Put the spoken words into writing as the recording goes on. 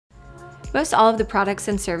Most all of the products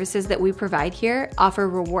and services that we provide here offer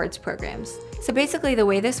rewards programs. So basically the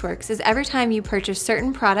way this works is every time you purchase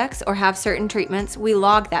certain products or have certain treatments, we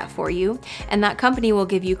log that for you, and that company will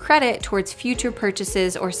give you credit towards future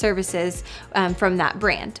purchases or services from that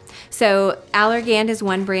brand. So Allergan is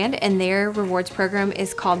one brand, and their rewards program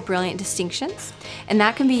is called Brilliant Distinctions, and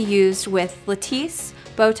that can be used with Latisse,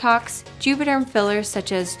 Botox, Juvederm fillers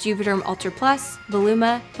such as Juvederm Ultra Plus,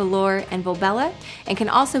 Voluma, Velour, and Volbella, and can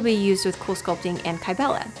also be used with Cool Sculpting and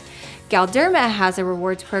Kybella. Galderma has a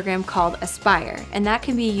rewards program called Aspire, and that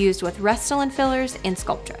can be used with Restylane fillers and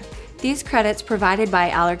Sculptra. These credits provided by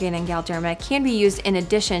Allergan and Galderma can be used in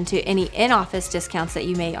addition to any in-office discounts that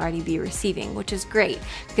you may already be receiving, which is great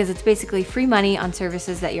because it's basically free money on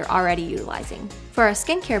services that you're already utilizing. For our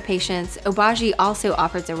skincare patients, Obagi also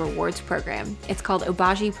offers a rewards program. It's called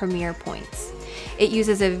Obagi Premier Points. It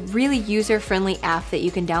uses a really user-friendly app that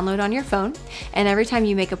you can download on your phone, and every time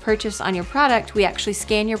you make a purchase on your product, we actually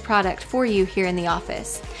scan your product for you here in the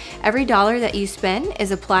office. Every dollar that you spend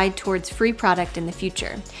is applied towards free product in the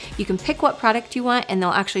future. You can pick what product you want and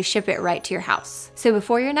they'll actually ship it right to your house. So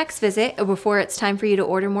before your next visit, or before it's time for you to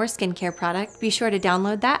order more skincare product, be sure to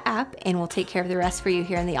download that app and we'll take care of the rest for you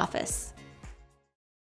here in the office.